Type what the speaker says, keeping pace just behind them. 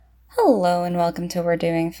Hello and welcome to We're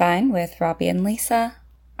Doing Fine with Robbie and Lisa.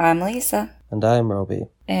 I'm Lisa. And I'm Robbie.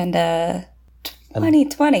 And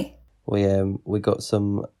 2020. We got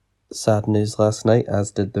some sad news last night,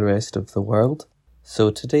 as did the rest of the world.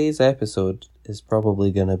 So today's episode is probably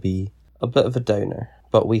going to be a bit of a downer,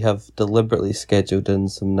 but we have deliberately scheduled in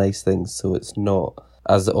some nice things so it's not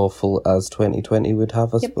as awful as 2020 would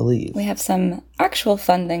have us believe. We have some actual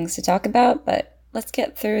fun things to talk about, but let's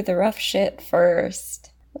get through the rough shit first.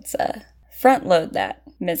 Let's front load that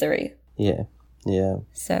misery. Yeah.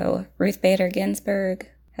 So Ruth Bader Ginsburg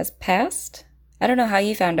has passed. I don't know how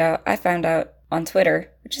you found out. I found out on Twitter,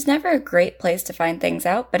 which is never a great place to find things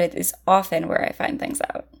out, but it is often where I find things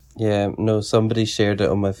out. Yeah, no, somebody shared it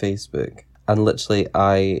on my Facebook, and literally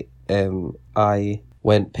I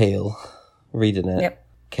went pale reading it. Yep.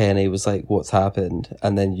 Kenny was like, "What's happened?"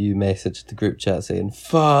 And then you messaged the group chat saying,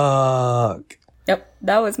 "Fuck." Yep,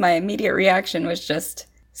 that was my immediate reaction, was just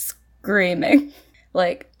screaming.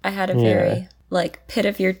 Like, I had a very, pit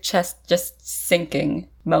of your chest just sinking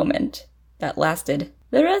moment that lasted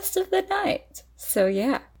the rest of the night. So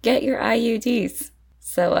yeah, get your IUDs.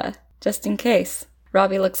 So, just in case.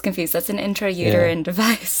 Robbie looks confused. That's an intrauterine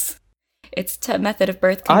device. It's a method of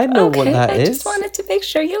birth control. I know what that is. I just wanted to make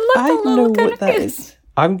sure you look a little confused.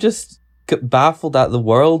 I'm just baffled at the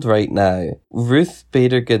world right now. Ruth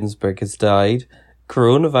Bader Ginsburg has died.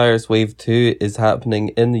 Coronavirus wave 2 is happening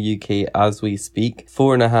in the UK as we speak.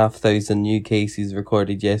 4,500 new cases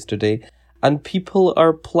recorded yesterday. And people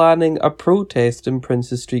are planning a protest in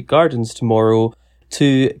Princes Street Gardens tomorrow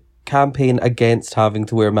to campaign against having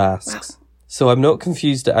to wear masks. Wow. So I'm not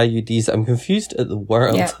confused at IUDs, I'm confused at the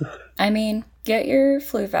world. Yeah. I mean, get your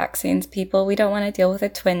flu vaccines, people. We don't want to deal with a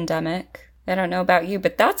twindemic. I don't know about you,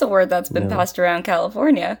 but that's a word that's been passed around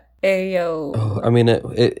California. Ayo. Oh, I mean,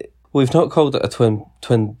 we've not called it a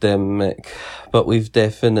twindemic, but we've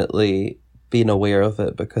definitely been aware of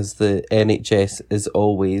it because the NHS is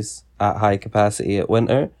always at high capacity at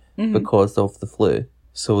winter because of the flu.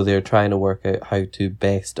 So they're trying to work out how to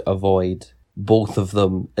best avoid both of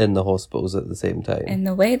them in the hospitals at the same time. And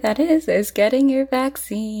the way that is getting your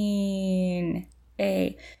vaccine.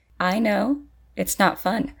 Hey, I know it's not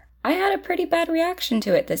fun. I had a pretty bad reaction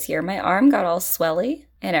to it this year. My arm got all swelly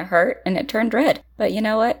and it hurt and it turned red. But you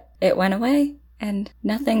know what? It went away and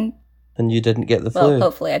nothing. And you didn't get the flu? Well,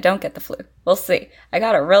 hopefully I don't get the flu. We'll see. I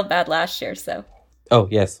got it real bad last year, so. Oh,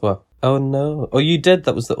 yes. Well, oh no. Oh, you did?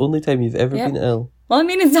 That was the only time you've ever been ill? Well, I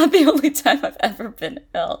mean, it's not the only time I've ever been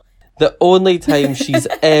ill. The only time she's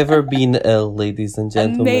ever been ill, ladies and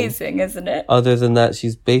gentlemen. Amazing, isn't it? Other than that,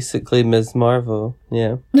 she's basically Ms. Marvel.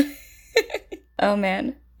 Yeah. Oh,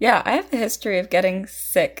 man. Yeah, I have a history of getting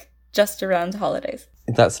sick just around holidays.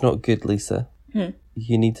 That's not good, Lisa.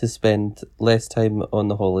 You need to spend less time on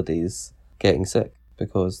the holidays getting sick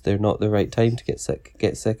because they're not the right time to get sick.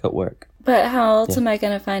 Get sick at work. But how else am I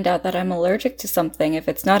going to find out that I'm allergic to something if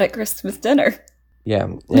it's not at Christmas dinner? Yeah,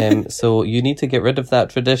 so you need to get rid of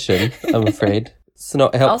that tradition, I'm afraid. It's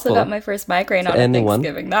not helpful. I also got my first migraine on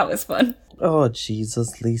Thanksgiving. That was fun. Oh,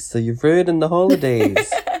 Jesus, Lisa, you're ruining the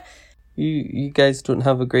holidays. You guys don't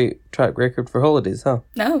have a great track record for holidays, huh?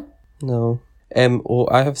 No. Well,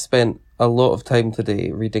 I have spent a lot of time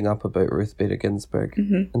today reading up about Ruth Bader Ginsburg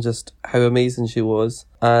and just how amazing she was.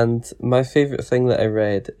 And my favourite thing that I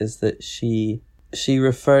read is that she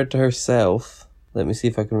referred to herself, let me see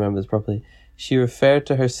if I can remember this properly, she referred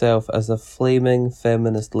to herself as a flaming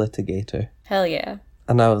feminist litigator. Hell yeah.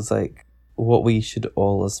 And I was like, what we should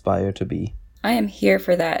all aspire to be. I am here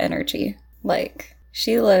for that energy. Like,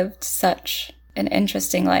 she lived such an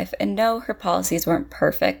interesting life. And no, her policies weren't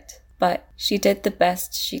perfect, but she did the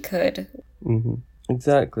best she could.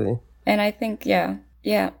 Exactly. And I think, yeah.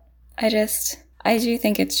 I do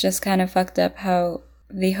think it's just kind of fucked up how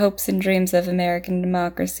the hopes and dreams of American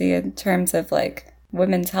democracy in terms of, like,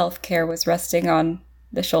 women's health care was resting on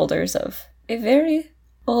the shoulders of a very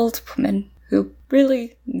old woman who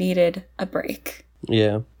really needed a break.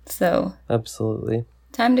 Yeah. So. Absolutely.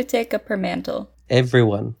 Time to take up her mantle.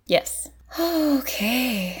 Everyone. Yes.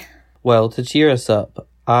 Okay. Well, to cheer us up,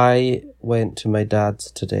 I went to my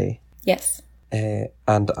dad's today. Yes.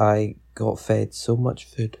 And I got fed so much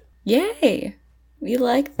food. Yay. We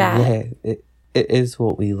like that. Yeah, it is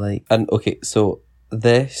what we like. And okay, so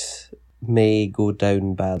this may go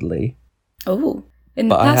down badly. Oh, in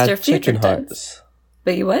the past or future chicken tense. hearts.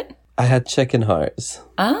 But you what? I had chicken hearts.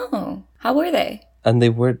 Oh, how were they? And they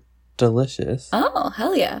were delicious. Oh,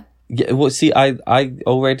 hell yeah. Yeah, well, see, I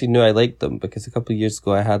already knew I liked them because a couple of years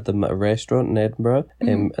ago I had them at a restaurant in Edinburgh,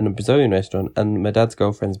 in a Brazilian restaurant, and my dad's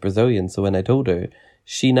girlfriend's Brazilian, so when I told her,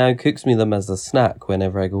 she now cooks me them as a snack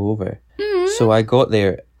whenever I go over. So I got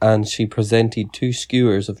there and she presented 2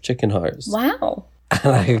 skewers of chicken hearts. Wow.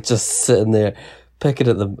 And I was just sitting there picking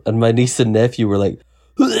at them, and my niece and nephew were like,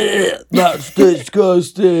 "That's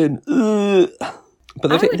disgusting." But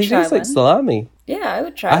they taste like salami. Yeah, I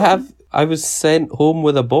would try one. I was sent home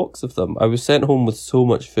with a box of them. I was sent home with so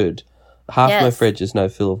much food. Half my fridge is now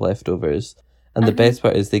full of leftovers. And the best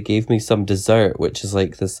part is they gave me some dessert, which is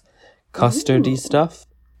like this custardy stuff.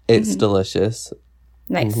 It's delicious.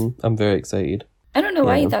 Nice. I'm very excited. I don't know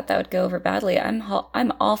why you thought that would go over badly.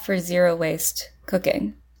 I'm all for zero waste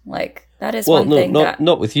cooking. Like, that is one thing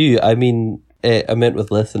not with you. I mean, I meant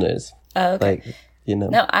with listeners. Oh, okay. Like, you know.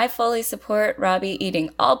 No, I fully support Robbie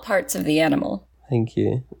eating all parts of the animal. Thank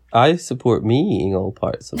you. I support me eating all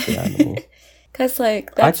parts of the animal. Because,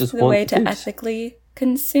 like, that's the way to ethically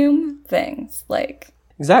consume things. Like,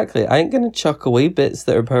 exactly. I ain't going to chuck away bits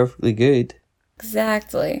that are perfectly good.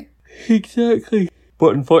 Exactly.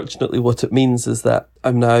 But unfortunately, what it means is that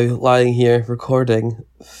I'm now lying here recording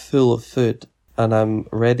full of food and I'm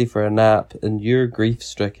ready for a nap and you're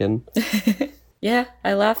grief-stricken. Yeah,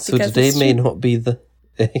 I laughed so because today may not be the...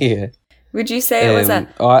 yeah. Would you say it was a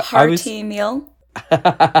hearty meal?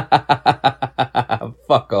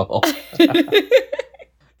 Fuck off.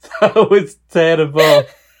 That was terrible.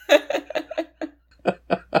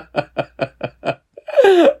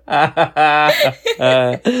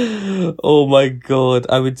 Oh my god.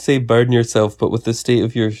 I would say burn yourself, but with the state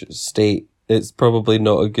of your state, it's probably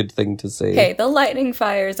not a good thing to say. Okay, the lightning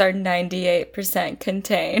fires are 98%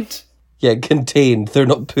 contained. Yeah, contained. They're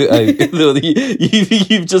not put out.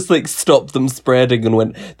 You've just like stopped them spreading and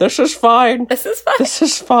went, this is fine. This is fine. This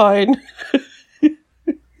is fine.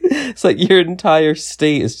 It's like your entire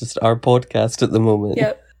state is just our podcast at the moment.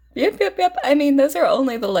 Yep. I mean, those are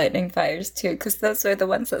only the lightning fires too, because those are the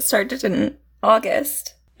ones that started in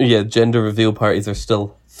August. Yeah, gender reveal parties are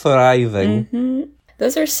still thriving. Mm-hmm.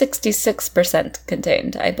 Those are 66%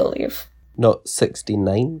 contained, I believe. Not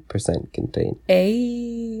 69% contained.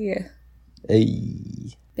 Ay.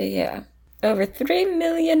 But yeah, over 3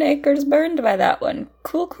 million acres burned by that one.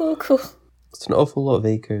 Cool. It's an awful lot of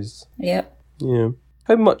acres. Yep. Yeah.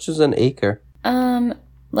 How much is an acre?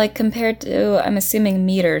 Like compared to, I'm assuming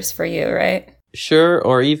meters for you, right? Sure,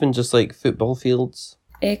 or even just like football fields.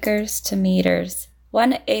 Acres to meters.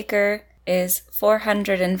 1 acre is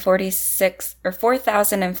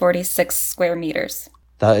 4,046 square meters.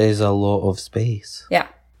 That is a lot of space. Yeah.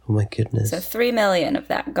 Oh my goodness. So 3 million of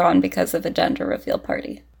that gone because of a gender reveal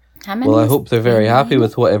party. How many? Well, I hope they're very happy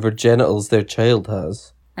with whatever genitals their child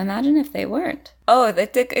has. Imagine if they weren't. Oh,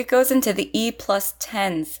 it goes into the E plus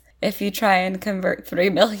 10s if you try and convert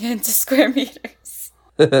 3 million to square meters.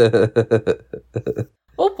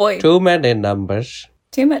 Oh boy. Too many numbers.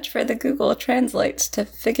 Too much for the Google Translate to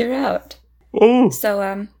figure out.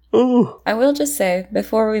 So, I will just say,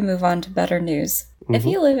 before we move on to better news, if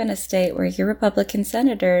you live in a state where your Republican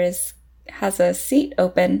senator has a seat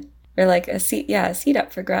open, or like a seat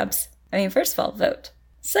up for grabs, I mean, first of all, vote.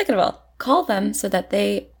 Second of all, call them so that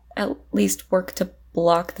they at least work to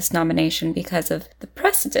block this nomination because of the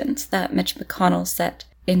precedent that Mitch McConnell set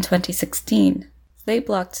in 2016. They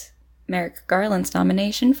blocked Merrick Garland's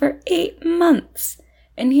nomination for 8 months.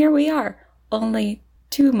 And here we are, only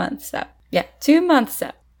 2 months out. Yeah, 2 months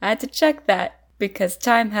out. I had to check that because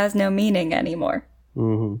time has no meaning anymore.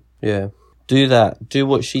 Yeah. Do that. Do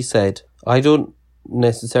what she said. I don't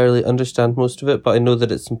necessarily understand most of it, but I know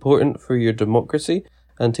that it's important for your democracy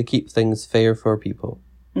and to keep things fair for people.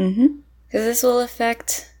 Because this will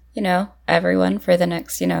affect, everyone for the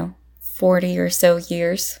next, 40 or so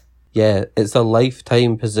years. Yeah, it's a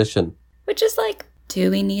lifetime position. Which is like, do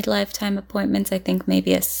we need lifetime appointments? I think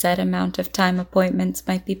maybe a set amount of time appointments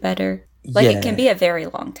might be better. Like, it can be a very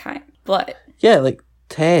long time, but... Yeah, like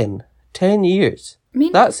 10 years. I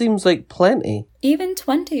mean... That seems like plenty. Even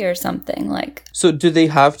 20 or something, like... So do they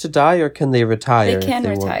have to die or can they retire? They can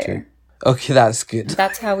retire. Okay, that's good.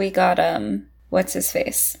 That's how we got, what's his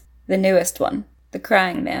face? The newest one. The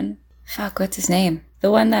crying man. Fuck, what's his name?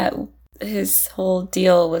 The one that his whole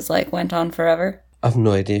deal was like, went on forever. I've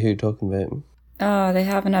no idea who you're talking about. Oh, they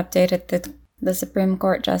haven't updated the Supreme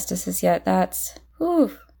Court justices yet. That's...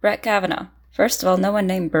 Brett Kavanaugh. First of all, no one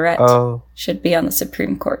named Brett should be on the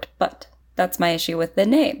Supreme Court, but that's my issue with the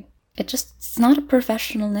name. It's not a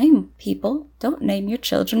professional name, people. Don't name your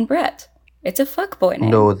children Brett. It's a fuckboy name.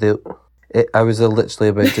 No, I was literally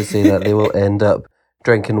about to say that they will end up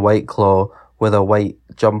drinking White Claw with a white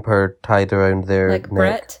jumper tied around their neck. Like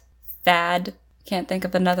Brett, Thad, can't think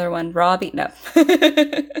of another one. Robbie, no.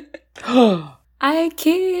 I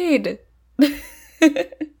kid.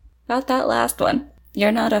 About that last one.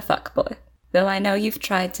 You're not a fuckboy. Though I know you've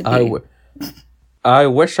tried to be. I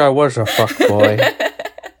wish I was a fuckboy.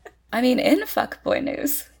 I mean, in fuckboy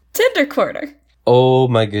news, Tinder Corner. Oh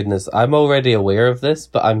my goodness. I'm already aware of this,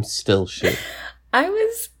 but I'm still shook.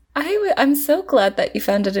 I'm so glad that you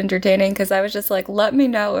found it entertaining, because I was just like, let me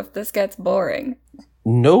know if this gets boring.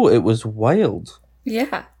 No, it was wild.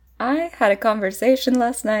 Yeah. I had a conversation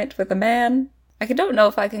last night with a man. I don't know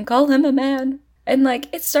if I can call him a man. And,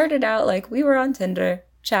 like, it started out like we were on Tinder,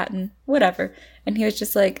 chatting, whatever. And he was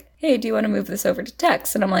just like, hey, do you want to move this over to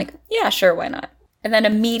text? And I'm like, yeah, sure, why not? And then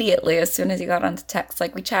immediately, as soon as he got onto text,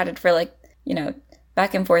 like, we chatted for, like, you know,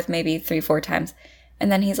 back and forth maybe 3-4 times.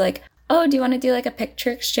 And then he's like, oh, do you want to do, like, a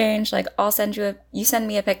picture exchange? Like, you send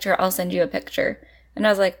me a picture, I'll send you a picture. And I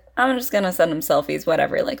was like, I'm just going to send him selfies,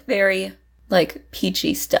 whatever. Like, very, like,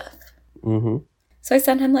 peachy stuff. Mm-hmm. So I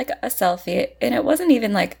sent him, like, a selfie, and it wasn't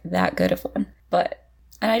even, like, that good of one.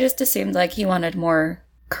 And I just assumed, like, he wanted more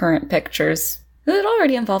current pictures. It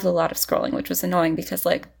already involved a lot of scrolling, which was annoying because,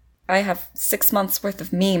 like, I have 6 months worth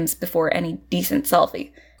of memes before any decent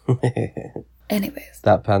selfie. Anyways.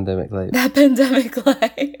 That pandemic life.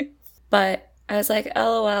 But I was like,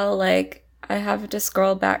 LOL, like, I have to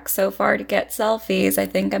scroll back so far to get selfies. I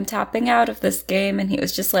think I'm tapping out of this game. And he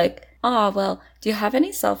was just like, oh, well, do you have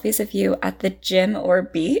any selfies of you at the gym or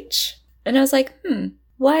beach? And I was like,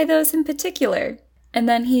 why those in particular? And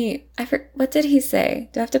then what did he say?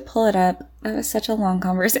 Do I have to pull it up? That was such a long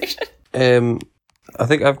conversation. I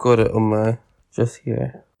think I've got it on just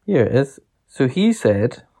here. Here it is. So he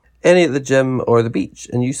said, any at the gym or the beach.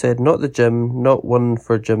 And you said, not the gym, not one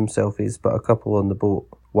for gym selfies, but a couple on the boat.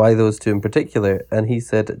 Why those two in particular? And he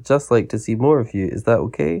said, just like to see more of you. Is that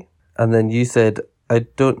okay? And then you said, I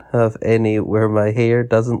don't have any where my hair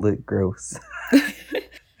doesn't look gross.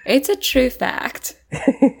 It's a true fact.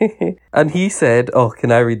 And he said, oh,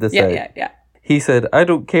 can I read this out? Yeah. He said, I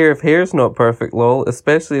don't care if hair's not perfect, lol,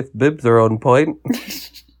 especially if bibs are on point.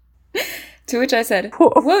 To which I said,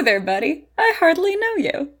 whoa there, buddy. I hardly know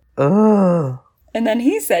you. Ugh. And then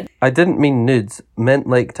he said, I didn't mean nudes, meant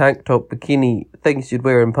like tank top, bikini, things you'd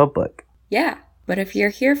wear in public. Yeah, but if you're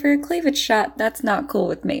here for a cleavage shot, that's not cool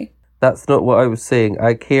with me. That's not what I was saying.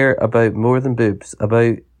 I care about more than boobs.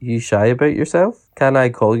 About you shy about yourself? Can I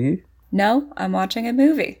call you? No, I'm watching a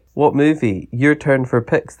movie. What movie? Your turn for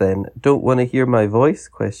pics then. Don't want to hear my voice? ?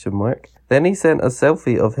 Then he sent a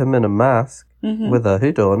selfie of him in a mask with a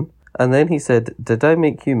hood on. And then he said, did I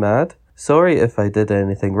make you mad? Sorry if I did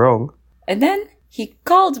anything wrong. And then he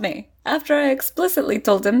called me after I explicitly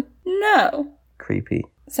told him no. Creepy.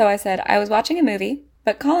 So I said, I was watching a movie,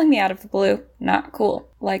 but calling me out of the blue, not cool.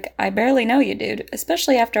 Like, I barely know you, dude,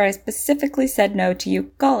 especially after I specifically said no to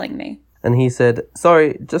you calling me. And he said,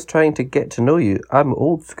 sorry, just trying to get to know you. I'm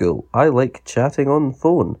old school. I like chatting on the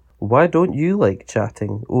phone. Why don't you like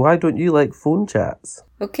chatting? Why don't you like phone chats?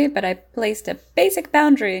 Okay, but I placed a basic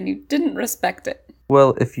boundary and you didn't respect it.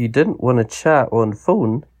 Well, if you didn't want to chat on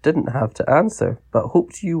phone, didn't have to answer, but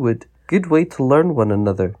hoped you would. Good way to learn one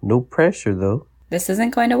another. No pressure, though. This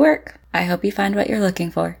isn't going to work. I hope you find what you're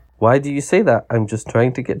looking for. Why do you say that? I'm just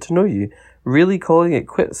trying to get to know you. Really calling it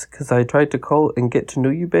quits because I tried to call and get to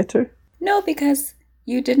know you better? No, because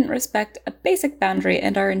you didn't respect a basic boundary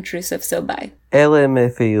and are intrusive, so bye.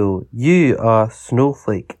 LMFAO, you are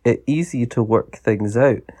snowflake. It's easy to work things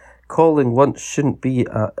out. Calling once shouldn't be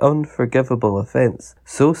an unforgivable offence.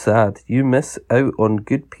 So sad, you miss out on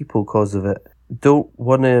good people cause of it. Don't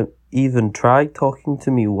want to even try talking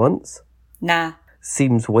to me once? Nah.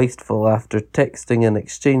 Seems wasteful after texting and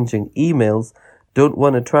exchanging emails. Don't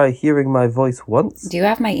want to try hearing my voice once? Do you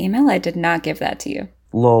have my email? I did not give that to you.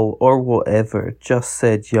 Lol, or whatever. Just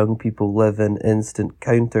said young people live in instant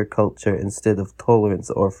counterculture instead of tolerance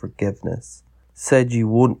or forgiveness. Said you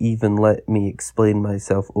won't even let me explain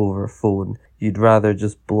myself over phone. You'd rather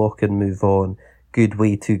just block and move on. Good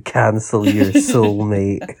way to cancel your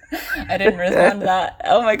soulmate. I didn't respond to that.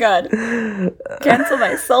 Oh my god. Cancel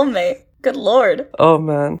my soulmate. Good lord. Oh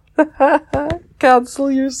man.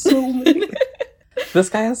 Cancel your soulmate. This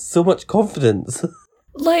guy has so much confidence.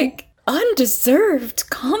 Like, undeserved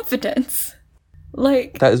confidence.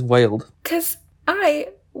 Like, that is wild. Because I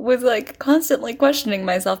was like constantly questioning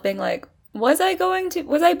myself, being like, was I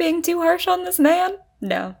being too harsh on this man?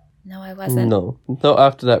 No, I wasn't. No, not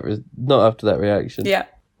after that reaction. Yeah.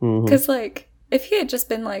 Because like, if he had just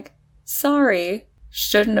been like, sorry,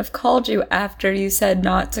 shouldn't have called you after you said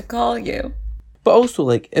not to call you. But also,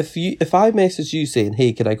 like, if I messaged you saying,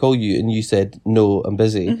 hey, can I call you? And you said, no, I'm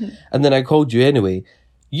busy. And then I called you anyway,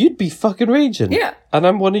 you'd be fucking raging. Yeah. And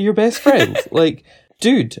I'm one of your best friends. Like,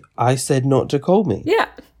 dude, I said not to call me. Yeah.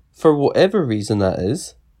 For whatever reason that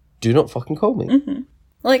is, do not fucking call me.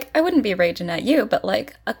 Like, I wouldn't be raging at you, but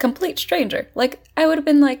like a complete stranger. Like, I would have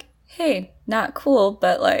been like, hey, not cool,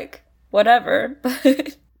 but like, whatever.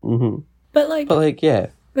 Mm-hmm. But like, Yeah.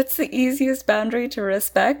 that's the easiest boundary to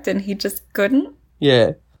respect, and he just couldn't.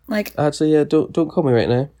 Yeah. Like, Actually, yeah, don't call me right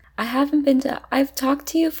now. I've talked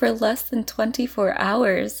to you for less than 24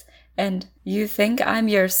 hours, and you think I'm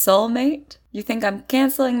your soulmate? You think I'm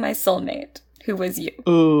canceling my soulmate, who was you?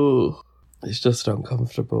 Oh, it's just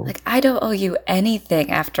uncomfortable. Like, I don't owe you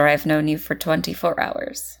anything after I've known you for 24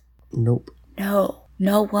 hours. Nope.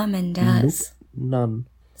 No woman does. Nope. None.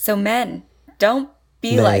 So men, don't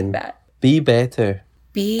be like that. Be better.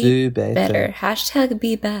 Do better. Hashtag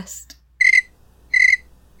be best.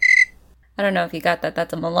 I don't know if you got that.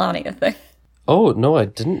 That's a Melania thing. Oh, no, I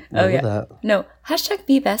didn't know that. No, hashtag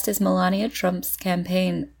be best is Melania Trump's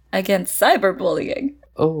campaign against cyberbullying.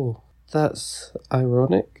 Oh, that's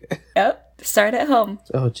ironic. Yep. Start at home.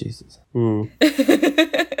 Oh, Jesus.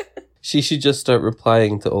 She should just start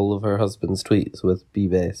replying to all of her husband's tweets with be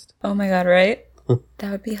best. Oh my god, right?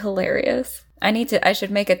 That would be hilarious. I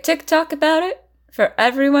should make a TikTok about it for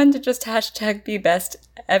everyone to just hashtag be best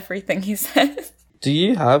everything he says. Do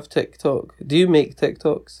you have TikTok? Do you make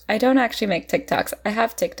TikToks? I don't actually make TikToks. I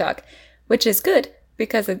have TikTok, which is good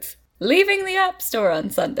because it's leaving the App Store on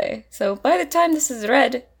Sunday. So by the time this is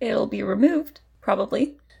read, it'll be removed,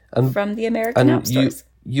 probably, from the American App Stores.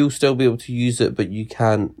 You'll still be able to use it, but you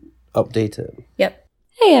can't update it. Yep.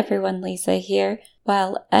 Hey everyone, Lisa here.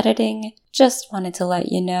 While editing, just wanted to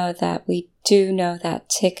let you know that we do know that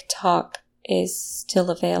TikTok is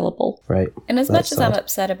still available. Right. And as much as I'm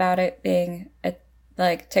upset about it being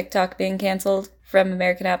TikTok being canceled from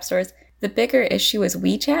American App Stores, the bigger issue is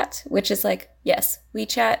WeChat, which is like, yes,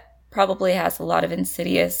 WeChat probably has a lot of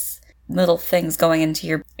insidious little things going into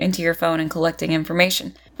your phone and collecting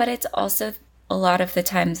information. But it's also a lot of the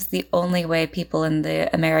times the only way people in the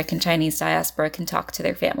American Chinese diaspora can talk to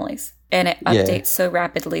their families. And it updates so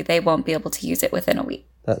rapidly they won't be able to use it within a week.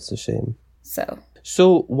 That's a shame.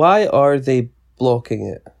 So why are they blocking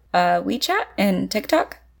it? WeChat and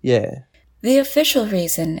TikTok? Yeah. The official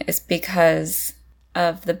reason is because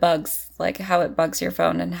of the bugs, like how it bugs your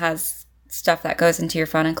phone and has stuff that goes into your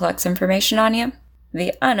phone and collects information on you.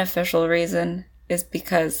 The unofficial reason is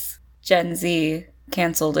because Gen Z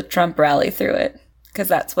canceled a Trump rally through it, because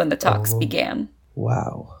that's when the talks began.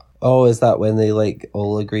 Wow. Oh, is that when they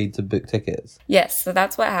all agreed to book tickets? Yes, so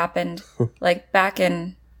that's what happened. Back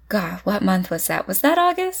in, God, what month was that? Was that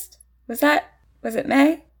August? Was it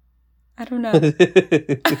May? I don't know.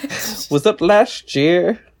 Was that last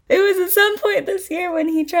year? It was at some point this year when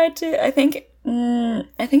he tried to, I think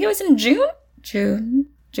it was in June? June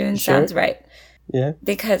sure. Sounds right. Yeah.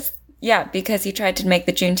 Because he tried to make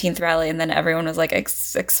the Juneteenth rally and then everyone was like,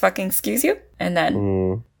 excuse you? And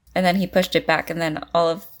then he pushed it back, and then all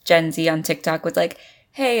of Gen Z on TikTok was like,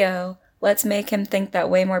 hey, let's make him think that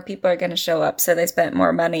way more people are going to show up. So they spent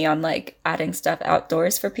more money on adding stuff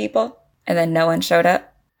outdoors for people, and then no one showed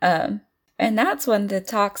up. And that's when the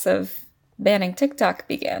talks of banning TikTok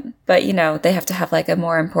began. But, they have to have a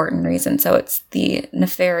more important reason. So it's the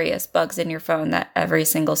nefarious bugs in your phone that every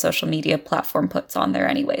single social media platform puts on there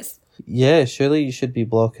anyways. Yeah, surely you should be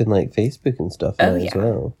blocking Facebook and stuff now as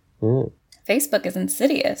well. Yeah. Facebook is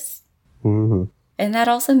insidious. Mm-hmm. And that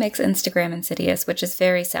also makes Instagram insidious, which is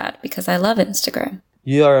very sad because I love Instagram.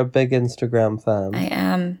 You are a big Instagram fan. I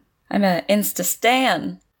am. I'm an Insta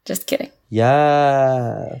stan. Just kidding.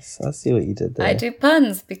 Yes. I see what you did there. I do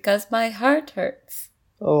puns because my heart hurts.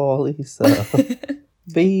 Oh, Lisa.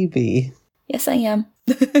 Baby. Yes, I am.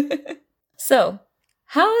 So,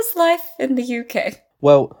 how is life in the UK?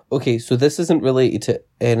 Well, okay, so this isn't related to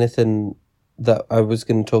anything that I was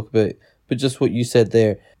going to talk about, but just what you said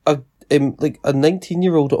there. A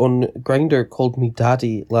 19-year-old on Grindr called me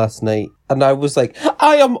daddy last night, and I was like,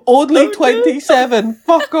 I am only 27!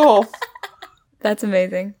 Fuck off! That's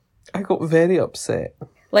amazing. I got very upset.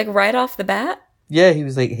 Right off the bat? Yeah, he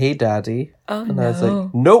was like, hey daddy. Oh, and no. I was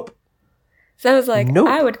like, nope. So I was like, nope.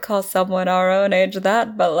 I would call someone our own age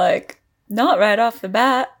that, but not right off the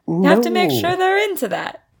bat. You have to make sure they're into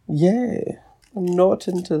that. Yeah, I'm not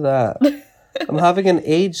into that. I'm having an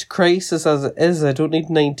age crisis as it is. I don't need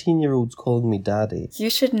 19-year-olds calling me daddy. You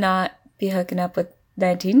should not be hooking up with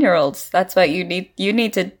 19-year-olds. That's what you need. You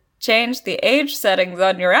need to change the age settings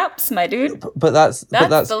on your apps, my dude. But that's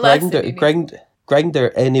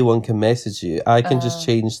Grindr, anyone can message you. I can just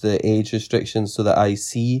change the age restrictions so that I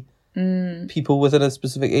see people within a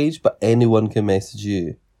specific age, but anyone can message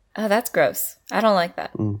you. Oh, that's gross. I don't like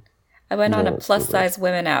that. I went on a plus-size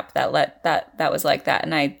women app that was like that,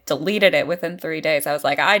 and I deleted it within 3 days. I was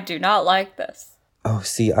like, I do not like this. Oh,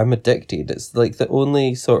 see, I'm addicted. It's like the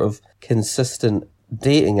only sort of consistent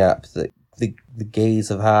dating app that the gays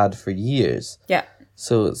have had for years. Yeah.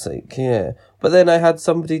 So it's like, yeah. But then I had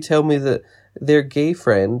somebody tell me that their gay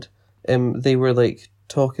friend, they were like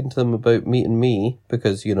talking to them about meeting me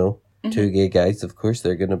because, you know, two gay guys, of course,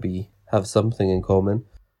 they're going to have something in common.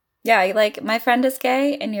 Yeah, like, my friend is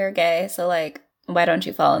gay and you're gay, so, like, why don't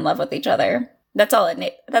you fall in love with each other? That's all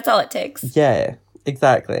it takes. Yeah,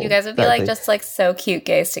 exactly. You guys would be, like, just, like, so cute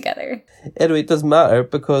gays together. Anyway, it doesn't matter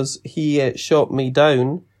because he shot me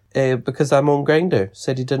down because I'm on Grindr.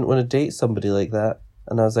 Said he didn't want to date somebody like that.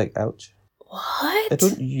 And I was like, ouch. What? I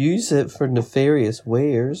don't use it for nefarious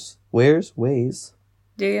ways.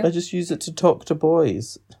 Do you? I just use it to talk to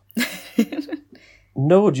boys.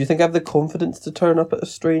 No, do you think I have the confidence to turn up at a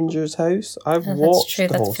stranger's house? I've watched That's true.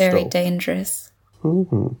 the That's hostel. very dangerous.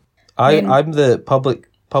 Mm-hmm. I'm the public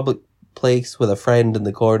place with a friend in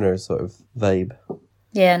the corner sort of vibe.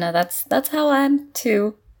 Yeah, no, that's how I'm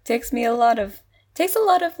too. Takes a lot of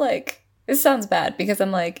like, it sounds bad because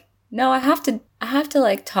I'm like, no, I have to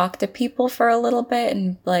like talk to people for a little bit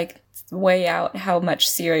and like weigh out how much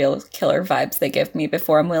serial killer vibes they give me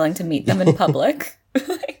before I'm willing to meet them in public.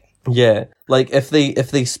 Yeah, like if they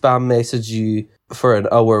spam message you for an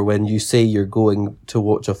hour when you say you're going to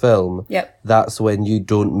watch a film, Yep. That's when you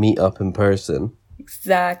don't meet up in person.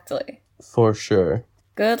 Exactly. For sure.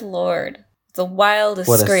 Good lord. It's the wildest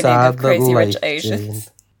What a screening sad of Crazy little Rich life,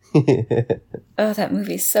 Asians. Jane. Oh, that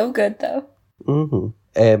movie's so good though.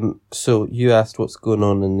 Mm-hmm. So you asked what's going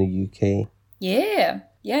on in the UK. Yeah.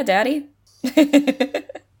 Yeah, daddy.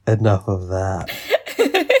 Enough of that.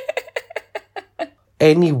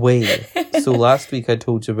 Anyway, so last week I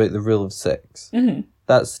told you about the rule of 6. Mm-hmm.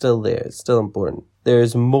 That's still there. It's still important.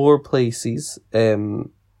 There's more places. The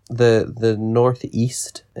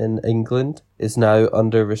northeast in England is now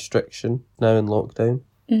under restriction, now in lockdown.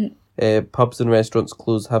 Mm-hmm. Pubs and restaurants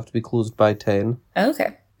have to be closed by 10.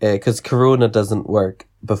 Okay. Because Corona doesn't work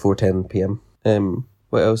before 10 p.m.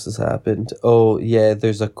 What else has happened? Oh, yeah,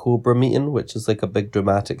 there's a Cobra meeting, which is like a big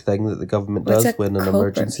dramatic thing that the government does when an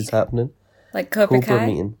emergency's happening. Like Cobra Kai?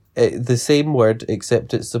 Meeting. The same word,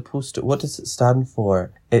 except it's supposed to... What does it stand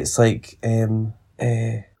for? It's like... I'm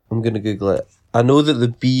going to Google it. I know that the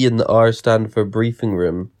B and the R stand for briefing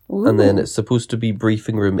room. Ooh. And then it's supposed to be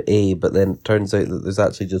briefing room A, but then it turns out that there's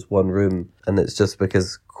actually just one room. And it's just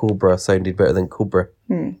because Cobra sounded better than Cobra.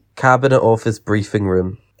 Cabinet Office Briefing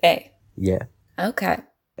Room. A. Yeah. Okay.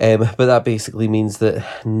 But that basically means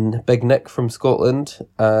that Big Nick from Scotland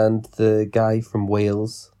and the guy from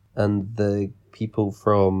Wales and the people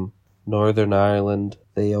from Northern Ireland,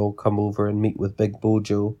 they all come over and meet with Big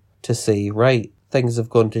Bojo to say, right, things have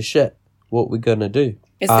gone to shit. What we gonna do?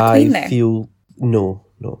 Is the Queen there? No.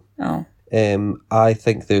 Oh. I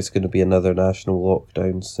think there's going to be another national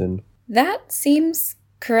lockdown soon. That seems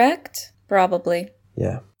correct. Probably.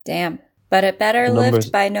 Yeah. Damn. But it better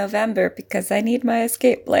lift by November because I need my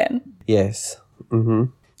escape plan. Yes.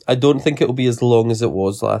 I don't think it'll be as long as it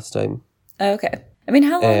was last time. Okay. I mean,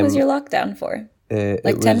 how long was your lockdown for?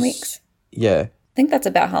 10 weeks? Yeah. I think that's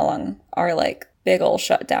about how long our, like, big ol'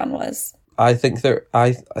 shutdown was. I think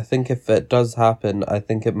I think if it does happen, I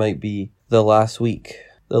think it might be the last week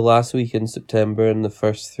in September and the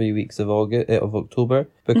first 3 weeks of October,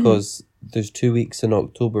 because there's 2 weeks in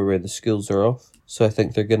October where the schools are off. So I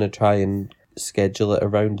think they're going to try and schedule it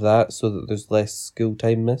around that so that there's less school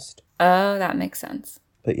time missed. Oh, that makes sense.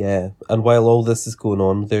 But yeah, and while all this is going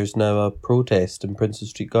on, there's now a protest in Princes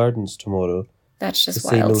Street Gardens tomorrow. That's just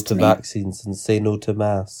wild to me. say no to vaccines and say no to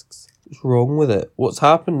masks. What's wrong with it? What's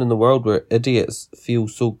happened in the world where idiots feel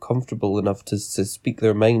so comfortable enough to speak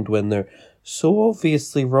their mind when they're so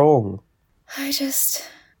obviously wrong? It's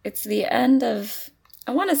the end of,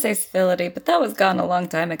 I want to say civility, but that was gone a long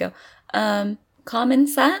time ago. Common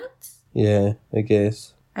sense? Yeah, I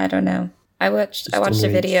guess. I don't know. I watched a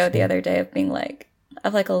video the other day of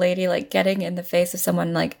a lady like getting in the face of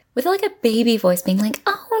someone like with like a baby voice being like,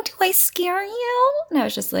 "Oh, do I scare you?" And I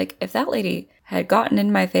was just like, if that lady had gotten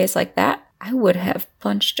in my face like that, I would have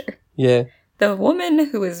punched her. Yeah. The woman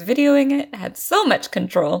who was videoing it had so much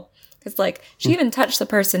control. It's like, she even touched the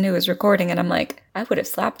person who was recording, and I'm like, I would have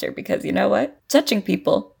slapped her because you know what? Touching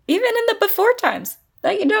people, even in the before times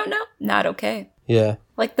that you don't know, not okay. Yeah.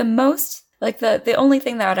 Like the only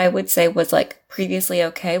thing that I would say was like previously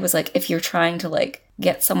okay was like if you're trying to like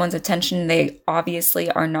get someone's attention, they obviously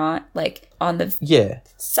are not like on the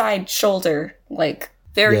side shoulder, like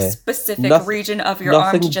very specific region of your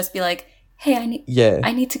arm to just be like, hey,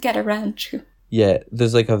 I need to get around you. Yeah,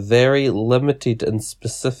 there's like a very limited and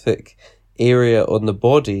specific area on the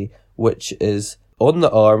body which is on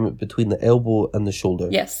the arm between the elbow and the shoulder.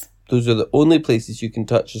 Yes. Those are the only places you can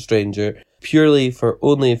touch a stranger, purely for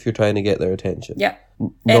only if you're trying to get their attention. Yeah.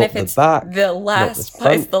 Not And if the it's back, the not last the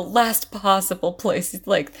place, front. the last possible place, it's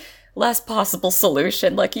like last possible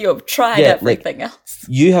solution, like you have tried Yeah, like- everything else.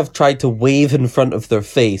 You have tried to wave in front of their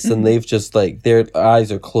face and they've just like, their eyes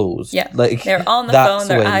are closed. Yeah. Like, They're on the that's phone,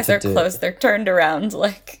 their when eyes to are do it. closed, they're turned around,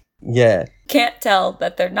 like Yeah, can't tell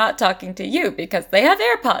that they're not talking to you because they have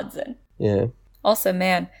AirPods in. yeah. Also,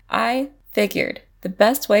 man, I figured the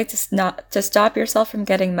best way to stop yourself from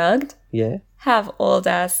getting mugged, Yeah. have old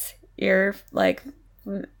ass ear, like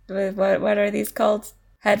what are these called?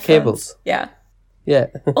 Headphones. Cables. Yeah. Yeah.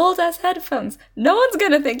 Old ass headphones. No one's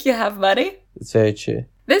gonna think you have money. It's very true.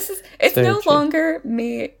 It's Very no true. longer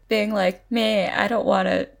me being like, man, I don't want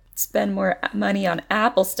to spend more money on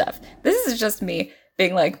Apple stuff. This is just me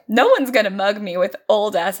being like, no one's gonna mug me with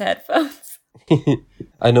old ass headphones.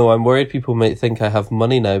 I know, I'm worried people might think I have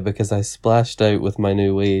money now because I splashed out with my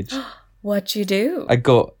new wage. What you do? I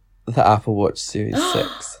got the Apple Watch Series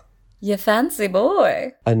 6. You fancy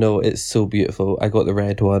boy. I know, it's so beautiful. I got the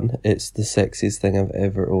red one. It's the sexiest thing I've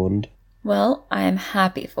ever owned. Well, I am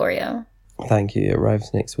happy for you. Thank you. It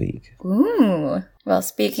arrives next week. Ooh. Well,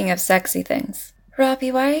 speaking of sexy things,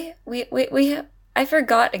 Robbie, why we have, I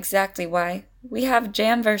forgot exactly why we have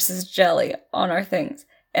jam versus jelly on our things.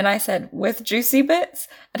 And I said, with Juicy Bits?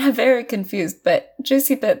 And I'm very confused, but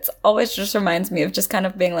Juicy Bits always just reminds me of just kind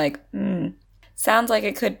of being like, sounds like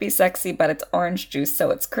it could be sexy, but it's orange juice, so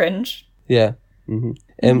it's cringe. Yeah.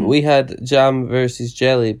 We had jam versus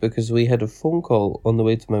jelly because we had a phone call on the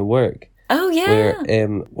way to my work Oh, yeah.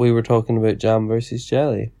 where we were talking about jam versus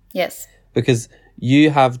jelly. Yes. Because you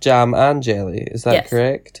have jam and jelly, is that Yes.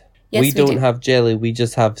 correct? Yes, we we don't do. have jelly, we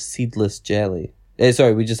just have seedless jelly.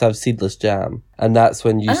 Sorry, we just have seedless jam. And that's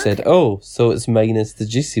when you said, oh, so it's minus the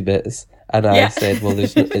juicy bits. And I Yeah. said, well,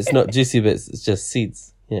 it's not juicy bits, it's just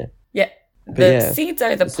seeds. Yeah. Yeah. But The yeah, seeds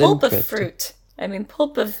are the it's pulp of interesting. fruit. I mean,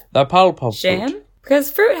 pulp of The pulp jam? fruit.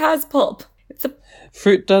 Because fruit has pulp. It's a...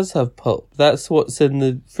 Fruit does have pulp. That's what's in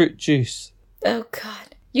the fruit juice. Oh,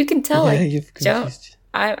 God. You can tell Yeah, I you've don't... confused.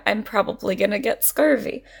 I'm probably gonna get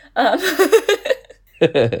scurvy. How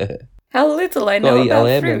little I know Gotta eat a about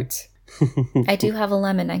lemon. fruit. I do have a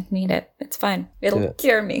lemon. I can eat it. It's fine. Do It'll it.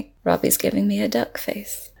 cure me. Robbie's giving me a duck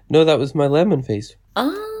face. No, that was my lemon face.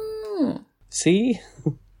 Oh. See?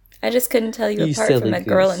 I just couldn't tell you You apart silly from a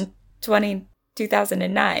girl goose. in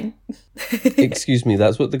 2009. Excuse me,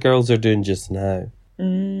 that's what the girls are doing just now.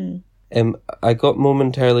 I got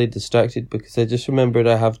momentarily distracted because I just remembered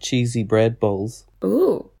I have cheesy bread balls.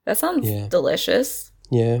 Ooh, that sounds Yeah. delicious.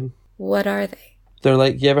 Yeah. What are they? They're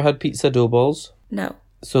like, you ever had pizza dough balls? No.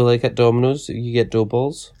 So like at Domino's, you get dough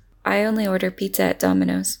balls. I only order pizza at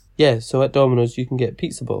Domino's. Yeah, so at Domino's you can get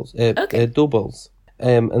pizza balls, Okay. dough balls.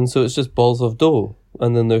 And so it's just balls of dough.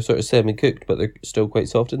 And then they're sort of semi-cooked, but they're still quite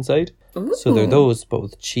soft inside. Ooh. So they're those, but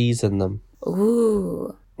with cheese in them.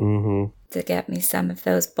 Ooh. hmm To get me some of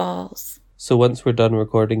those balls. So once we're done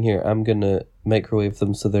recording here, I'm going to microwave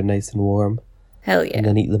them so they're nice and warm. Hell yeah. And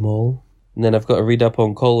then eat them all. And then I've got to read up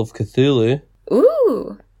on Call of Cthulhu.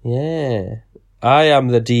 Ooh. Yeah. I am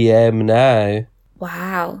the DM now.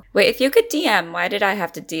 Wow. Wait, if you could DM, why did I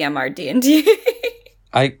have to DM our D&D?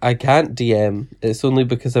 I can't DM. It's only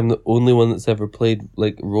because I'm the only one that's ever played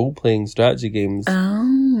like role-playing strategy games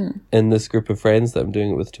Oh. in this group of friends that I'm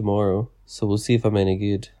doing it with tomorrow. So we'll see if I'm any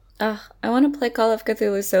good. Ugh, I want to play Call of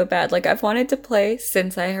Cthulhu so bad. Like, I've wanted to play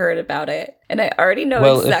since I heard about it. And I already know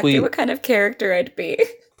Well, if exactly we- what kind of character I'd be.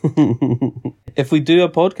 If we do a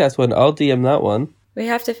podcast one, I'll DM that one. We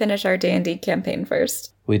have to finish our D&D campaign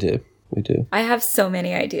first. We do. I have so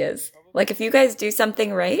many ideas. Like, if you guys do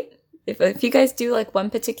something right, if you guys do, like, one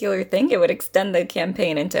particular thing, it would extend the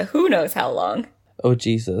campaign into who knows how long. Oh,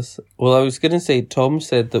 Jesus. Well, I was going to say, Tom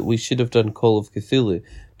said that we should have done Call of Cthulhu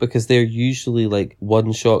because they're usually like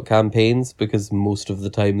one-shot campaigns because most of the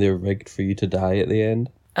time they're rigged for you to die at the end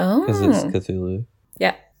because it's Oh. Cthulhu.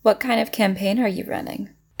 Yeah. What kind of campaign are you running?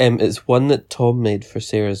 It's one that Tom made for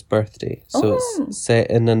Sarah's birthday. So Oh. it's set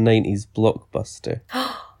in a 90s blockbuster.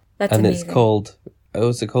 That's And amazing. it's called,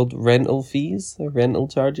 is it called Rental Fees or Rental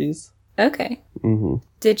Charges? Okay. hmm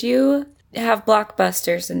Did you have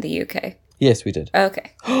blockbusters in the UK? Yes, we did.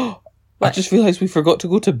 Okay. I What? just realised we forgot to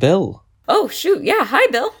go to Bill. Oh, shoot. Yeah. Hi,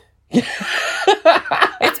 Bill.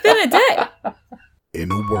 It's been a day.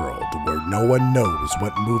 In a world where no one knows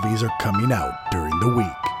what movies are coming out during the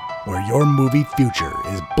week, where your movie future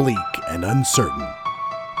is bleak and uncertain,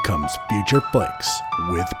 comes Future Flicks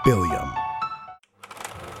with Billiam.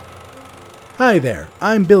 Hi there,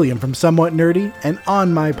 I'm Billiam from Somewhat Nerdy, and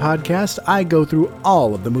on my podcast, I go through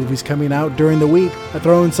all of the movies coming out during the week. I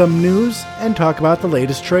throw in some news and talk about the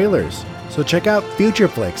latest trailers. So check out Future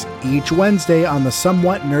Flicks each Wednesday on the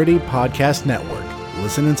Somewhat Nerdy Podcast Network.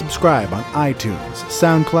 Listen and subscribe on iTunes,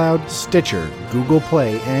 SoundCloud, Stitcher, Google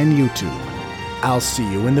Play, and YouTube. I'll see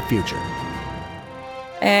you in the future.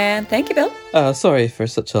 And thank you, Bill. Sorry for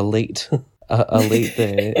such a late,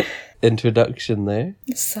 introduction there.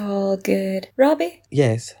 It's all good. Robbie?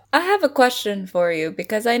 Yes. I have a question for you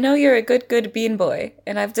because I know you're a good bean boy,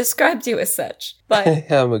 and I've described you as such. But I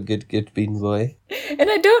am a good bean boy. And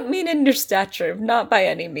I don't mean in your stature, not by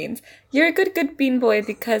any means. You're a good bean boy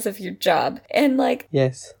because of your job. And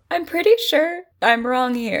Yes. I'm pretty sure I'm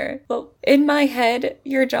wrong here. But in my head,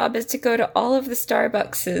 your job is to go to all of the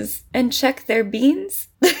Starbuckses and check their beans.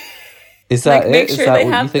 Is that make it? sure Is that they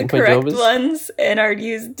what have you think the my job correct is? ones and are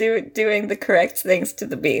doing the correct things to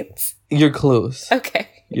the beans. You're close. Okay.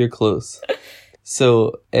 You're close.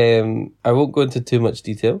 So, I won't go into too much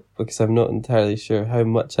detail because I'm not entirely sure how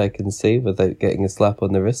much I can say without getting a slap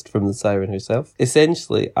on the wrist from the siren herself.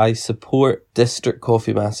 Essentially, I support district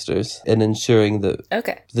coffee masters in ensuring that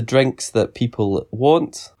the drinks that people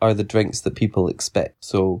want are the drinks that people expect.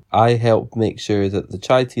 So, I help make sure that the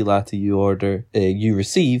chai tea latte you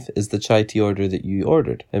receive is the chai tea order that you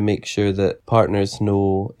ordered, and make sure that partners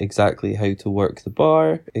know exactly how to work the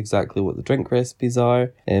bar, exactly what the drink recipes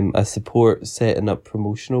are. I support setting up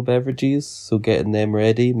promotional beverages, so getting them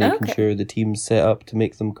ready, making sure the team's set up to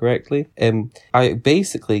make them correctly. I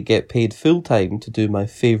basically get paid full time to do my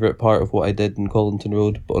favourite part of what I did in Collington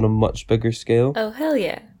Road, but on a much bigger scale. Oh, hell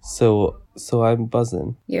yeah. So I'm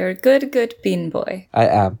buzzing. You're a good bean boy. I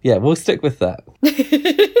am. Yeah, we'll stick with that.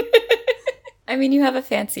 I mean, you have a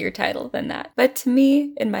fancier title than that. But to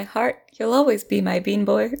me, in my heart, you'll always be my bean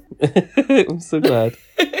boy. I'm so glad.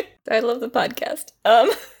 I love the podcast.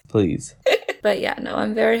 Please. But yeah, no,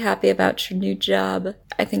 I'm very happy about your new job.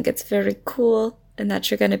 I think it's very cool and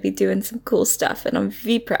that you're going to be doing some cool stuff, and I'm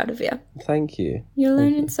very proud of you. Thank you. You're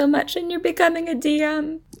learning so much and you're becoming a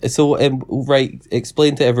DM. So, right,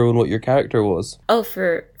 explain to everyone what your character was. Oh,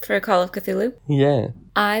 for Call of Cthulhu? Yeah.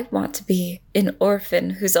 I want to be an orphan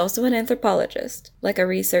who's also an anthropologist, like a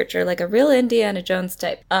researcher, like a real Indiana Jones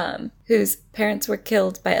type, whose parents were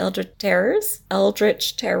killed by eldritch terrors,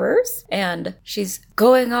 and she's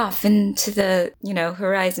going off into the,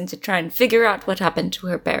 horizon to try and figure out what happened to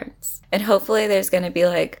her parents. And hopefully there's going to be,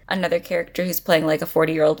 another character who's playing, a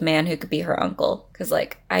 40-year-old man who could be her uncle, because,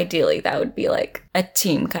 ideally that would be, a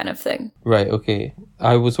team kind of thing. Right, okay.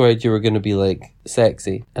 I was worried you were going to be,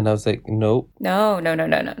 sexy, and I was like, nope. No.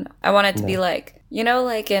 I want it to be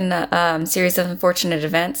in Series of Unfortunate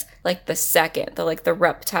Events, the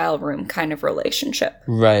reptile room kind of relationship.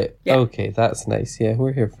 Right. Yeah. Okay, that's nice. Yeah,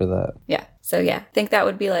 we're here for that. Yeah. So yeah, I think that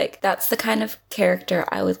would be that's the kind of character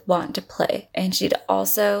I would want to play. And she'd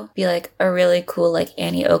also be a really cool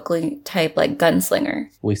Annie Oakley type gunslinger.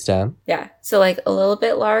 We stand. Yeah. So a little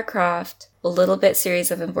bit Lara Croft, a little bit Series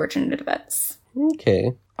of Unfortunate Events.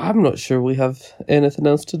 Okay. I'm not sure we have anything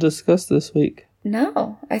else to discuss this week.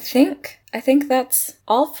 No, I think that's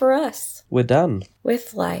all for us. We're done.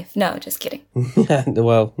 With life. No, just kidding.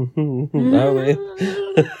 Well, are we?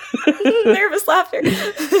 Nervous laughter.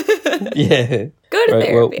 Yeah. Go to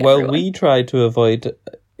therapy, well, we try to avoid...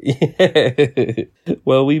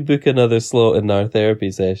 Well, we book another slot in our therapy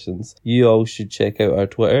sessions. You all should check out our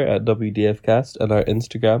Twitter at WDFcast and our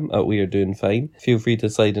Instagram at We Are Doing Fine. Feel free to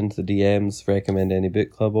slide into the DMs, recommend any book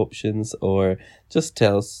club options, or just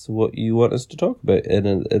tell us what you want us to talk about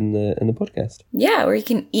in the podcast. Yeah, or you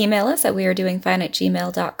can email us at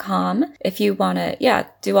wearedoingfine@gmail.com if you want to,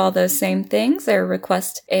 do all those same things, or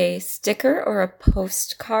request a sticker or a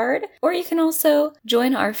postcard. Or you can also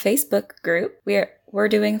join our Facebook group. We're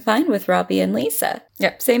Doing Fine with Robbie and Lisa.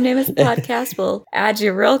 Yep, same name as the podcast. We'll add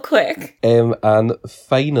you real quick. And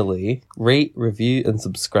finally, rate, review, and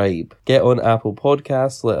subscribe. Get on Apple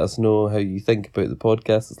Podcasts. Let us know how you think about the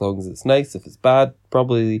podcast, as long as it's nice. If it's bad,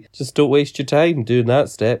 probably just don't waste your time doing that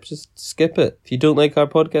step. Just skip it. If you don't like our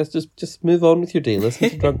podcast, just move on with your day. Listen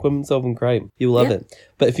to Drunk Women Solving Crime. You'll love it.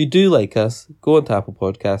 But if you do like us, go on to Apple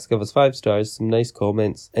Podcasts, give us 5 stars, some nice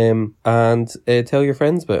comments, and tell your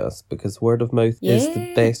friends about us, because word of mouth is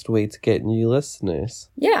the best way to get new listeners.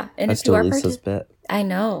 Yeah, and I stole Lisa's bit. I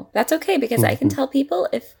know. That's okay, because I can tell people,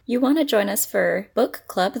 if you want to join us for book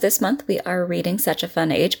club this month, we are reading Such a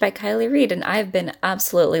Fun Age by Kylie Reid, and I've been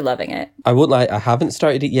absolutely loving it. I won't lie, I haven't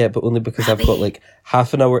started it yet, but only because I've got like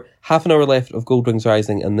half an hour left of Gold Wings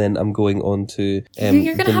Rising, and then I'm going on to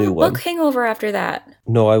You're going to have a book one. hangover after that.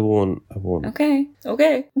 No, I won't. Okay.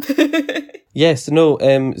 Yes, no,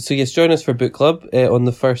 so yes, join us for book club on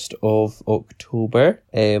the 1st of October,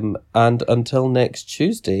 and until next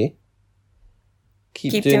Tuesday,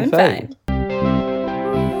 keep doing fine.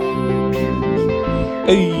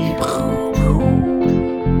 Hey.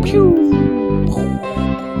 Pew.